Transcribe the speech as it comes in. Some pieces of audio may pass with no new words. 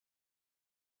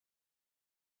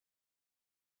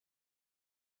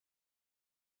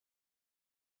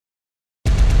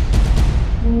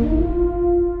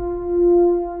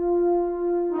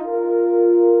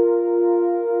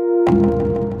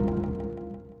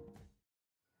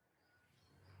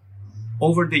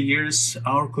Over the years,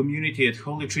 our community at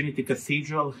Holy Trinity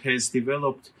Cathedral has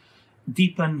developed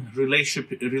deepened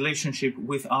relationship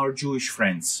with our Jewish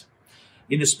friends.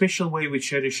 In a special way, we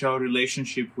cherish our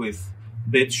relationship with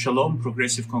Bet Shalom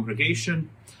Progressive Congregation.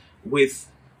 We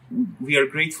are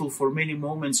grateful for many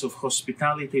moments of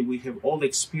hospitality we have all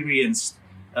experienced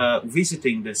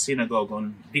visiting the synagogue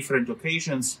on different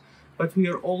occasions, but we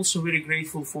are also very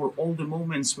grateful for all the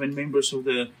moments when members of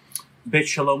the Bet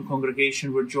Shalom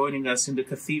congregation were joining us in the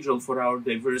cathedral for our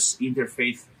diverse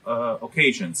interfaith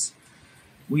occasions.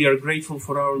 We are grateful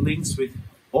for our links with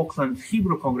Auckland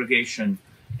Hebrew congregation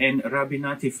and Rabbi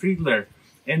Nati Friedler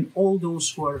and all those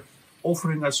who are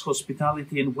offering us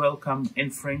hospitality and welcome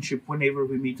and friendship whenever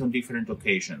we meet on different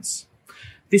occasions.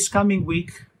 This coming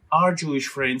week, our Jewish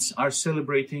friends are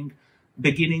celebrating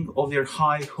beginning of their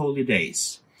High Holy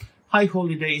Days. High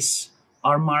Holy Days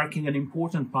are marking an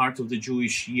important part of the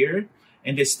Jewish year,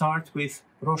 and they start with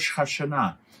Rosh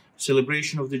Hashanah,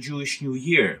 celebration of the Jewish New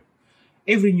Year.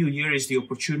 Every new year is the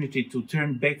opportunity to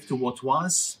turn back to what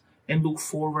was and look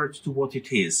forward to what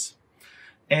it is.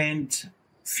 And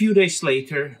few days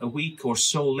later, a week or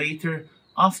so later,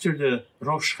 after the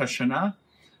Rosh Hashanah,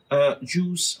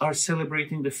 Jews are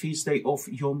celebrating the feast day of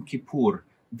Yom Kippur,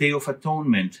 Day of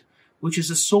Atonement, which is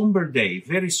a somber day,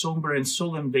 very somber and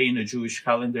solemn day in the Jewish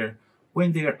calendar,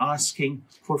 when they are asking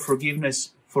for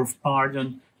forgiveness, for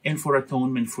pardon, and for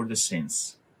atonement for the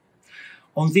sins.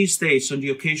 On these days, on the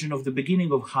occasion of the beginning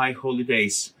of High Holy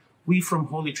Days, we from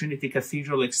Holy Trinity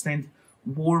Cathedral extend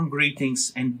warm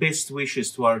greetings and best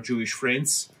wishes to our Jewish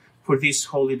friends for these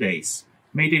holy days.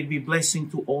 May they be blessing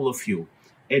to all of you,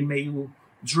 and may you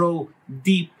draw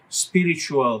deep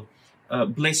spiritual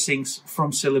blessings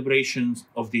from celebrations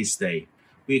of this day.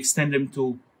 We extend them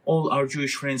to all our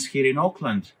Jewish friends here in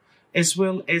Auckland, as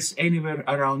well as anywhere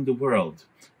around the world.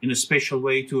 In a special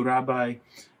way to Rabbi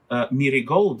Miri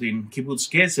Gold in Kibbutz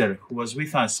Gezer, who was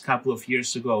with us a couple of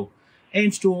years ago,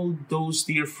 and to all those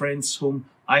dear friends whom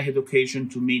I had occasion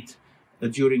to meet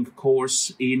during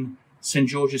course in St.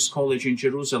 George's College in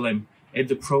Jerusalem at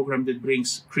the program that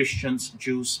brings Christians,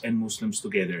 Jews, and Muslims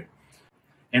together.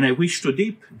 And I wish to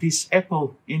dip this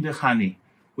apple in the honey,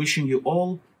 wishing you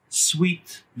all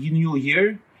sweet New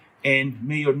Year, and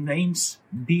may your names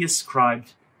be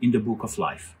inscribed in the Book of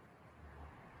Life.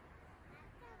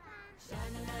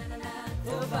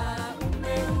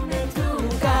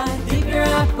 Dip your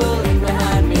apple in the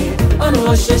honey on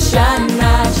Rosh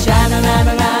Hashanah.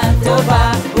 Shanah,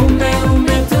 tovah,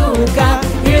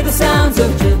 tuka. Hear the sounds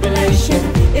of jubilation.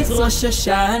 It's Rosh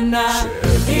Hashanah.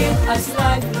 Give us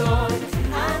life, Lord.